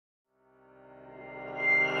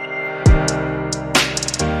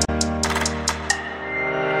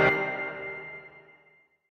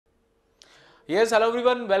Yes, hello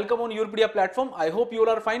everyone, welcome on Europedia platform. I hope you all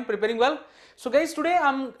are fine, preparing well. So guys, today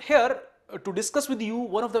I'm here to discuss with you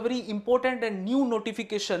one of the very important and new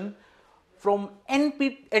notification from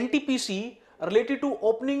NTPC related to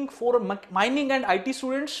opening for mining and IT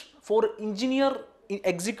students for engineer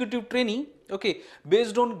executive trainee, okay,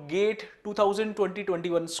 based on GATE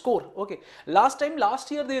 2020-21 score. Okay, last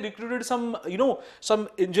year they recruited some some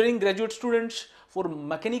engineering graduate students for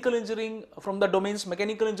mechanical engineering from the domains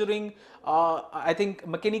mechanical engineering, I think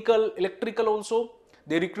mechanical, electrical also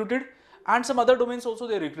they recruited, and some other domains also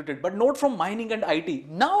they recruited, but not from mining and IT.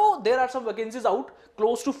 Now there are some vacancies out,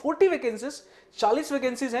 close to 40 vacancies, 40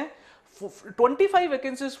 vacancies हैं, 25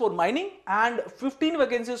 vacancies for mining and 15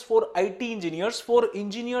 vacancies for IT engineers for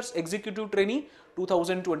engineers executive trainee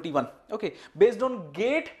 2021. Okay, based on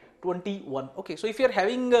GATE 21. Okay, so if you are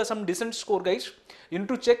having some decent score, guys, you need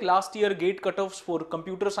to check last year GATE cutoffs for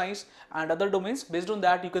computer science and other domains. Based on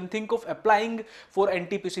that, you can think of applying for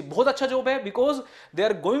NTPC. बहुत अच्छा job है because they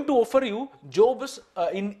are going to offer you jobs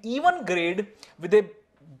in even grade with a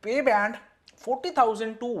pay band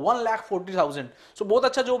 40,000 to 1,40,000. So बहुत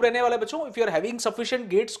अच्छा job रहने वाला है बच्चों. If you are having sufficient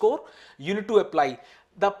GATE score, you need to apply.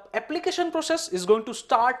 The application process is going to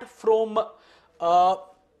start from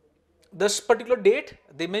this particular date.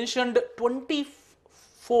 They mentioned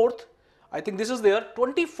 24th, I think this is there,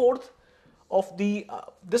 24th of the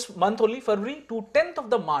this month only, February, to 10th of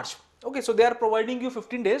the March. Okay, so they are providing you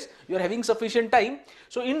 15 days, you are having sufficient time.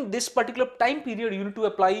 So in this particular time period, you need to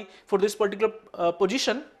apply for this particular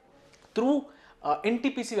position through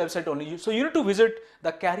NTPC website only. So you need to visit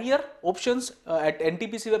the career options at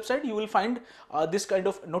NTPC website. You will find this kind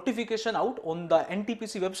of notification out on the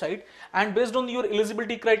NTPC website, and based on your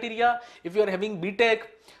eligibility criteria, if you are having BTech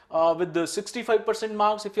with the 65%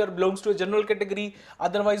 marks if you are belongs to a general category,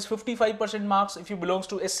 otherwise 55% marks if you belongs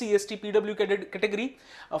to SC, ST, PW category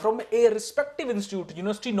from a respective institute,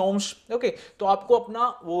 university norms. Okay, तो आपको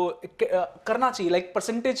अपना वो करना चाहिए, like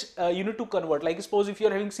percentage you need to convert. Like suppose if you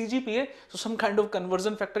are having CGPA, so some kind of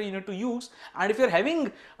conversion factor you need to use, and if you are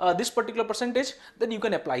having this particular percentage, then you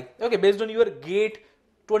can apply. Okay, based on your GATE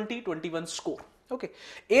 2021 score. Okay,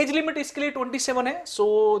 age limit इसके लिए 27 है,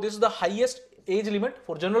 so this is the highest age limit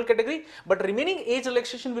for general category, but remaining age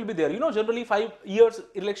relaxation will be there. Generally 5 years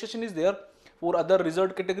relaxation is there for other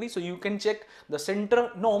reserved category, so you can check the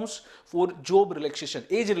center norms for job relaxation,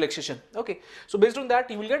 age relaxation. Okay, so based on that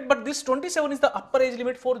you will get, but this 27 is the upper age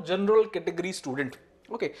limit for general category student.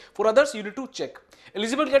 Okay, for others you need to check.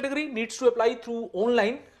 Eligible category needs to apply through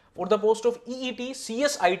online for the post of EET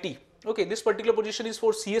CSIT. Okay, this particular position is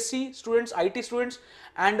for CSE students, IT students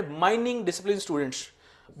and mining discipline students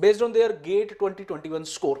based on their GATE 2021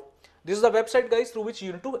 score. This is the website, guys, through which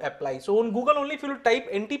you need to apply. So on Google only, if you will type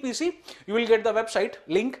NTPC, you will get the website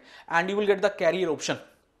link and you will get the career option.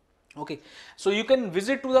 Okay, so you can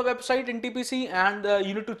visit to the website NTPC and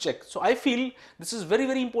you need to check. So I feel this is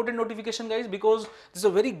very important notification, guys, because this is a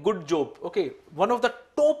very good job. Okay, one of the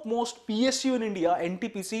top most PSU in India,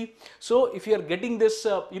 NTPC. So if you are getting this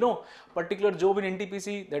particular job in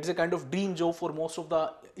NTPC, that is a kind of dream job for most of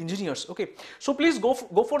the engineers. Okay, so please go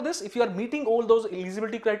for this if you are meeting all those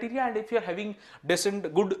eligibility criteria and if you are having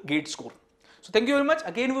decent good GATE score. So thank you very much.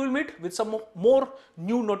 Again, we will meet with some more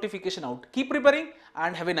new notification out. Keep preparing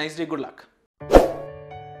and have a nice day. Good luck.